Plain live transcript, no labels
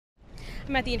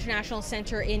I'm at the International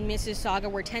Center in Mississauga,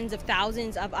 where tens of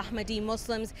thousands of Ahmadiyya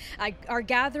Muslims are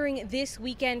gathering this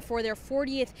weekend for their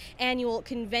 40th annual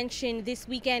convention. This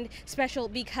weekend special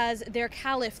because their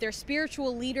Caliph, their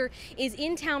spiritual leader, is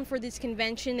in town for this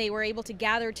convention. They were able to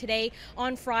gather today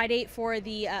on Friday for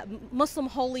the Muslim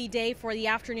holy day, for the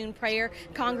afternoon prayer,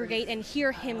 congregate and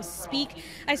hear him speak.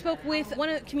 I spoke with one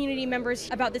of the community members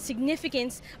about the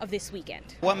significance of this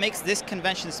weekend. What makes this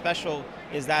convention special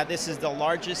is that this is the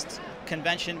largest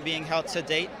convention being held to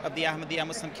date of the Ahmadiyya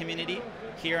Muslim community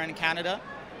here in Canada.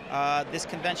 This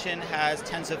convention has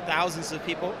tens of thousands of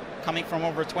people coming from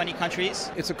over 20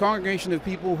 countries. It's a congregation of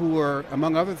people who are,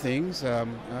 among other things,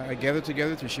 gathered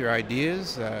together to share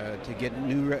ideas, to get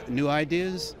new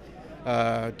ideas,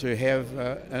 to have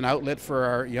an outlet for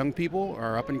our young people,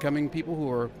 our up-and-coming people who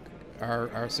are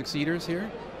our succeeders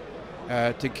here,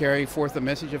 to carry forth the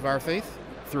message of our faith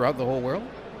throughout the whole world,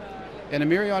 and a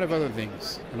myriad of other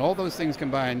things. And all those things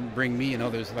combined bring me and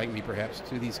others like me perhaps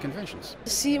to these conventions.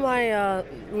 To see my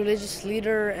religious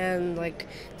leader and like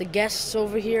the guests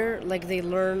over here, like they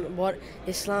learn what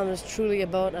Islam is truly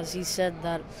about, as he said,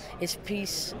 that it's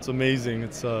peace. It's amazing,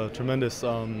 it's tremendous.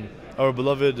 Our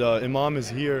beloved Imam is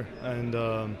here, and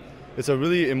it's a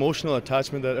really emotional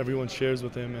attachment that everyone shares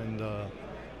with him, and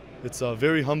it's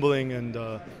very humbling, and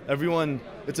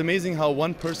it's amazing how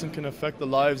one person can affect the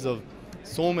lives of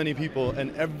so many people,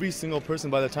 and every single person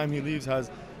by the time he leaves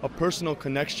has a personal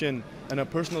connection and a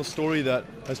personal story that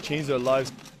has changed their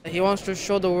lives. He wants to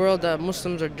show the world that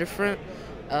Muslims are different.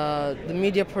 The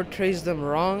media portrays them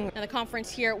wrong. Now, the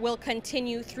conference here will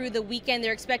continue through the weekend.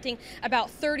 They're expecting about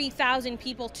 30,000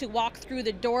 people to walk through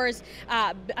the doors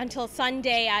until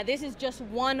Sunday. This is just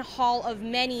one hall of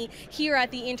many here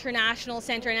at the International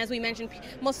Center. And as we mentioned,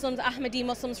 Muslims, Ahmadiyya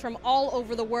Muslims from all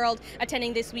over the world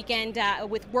attending this weekend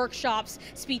with workshops,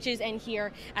 speeches, and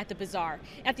here at the bazaar.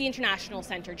 At the International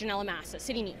Center, Janelle Massa,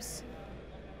 City News.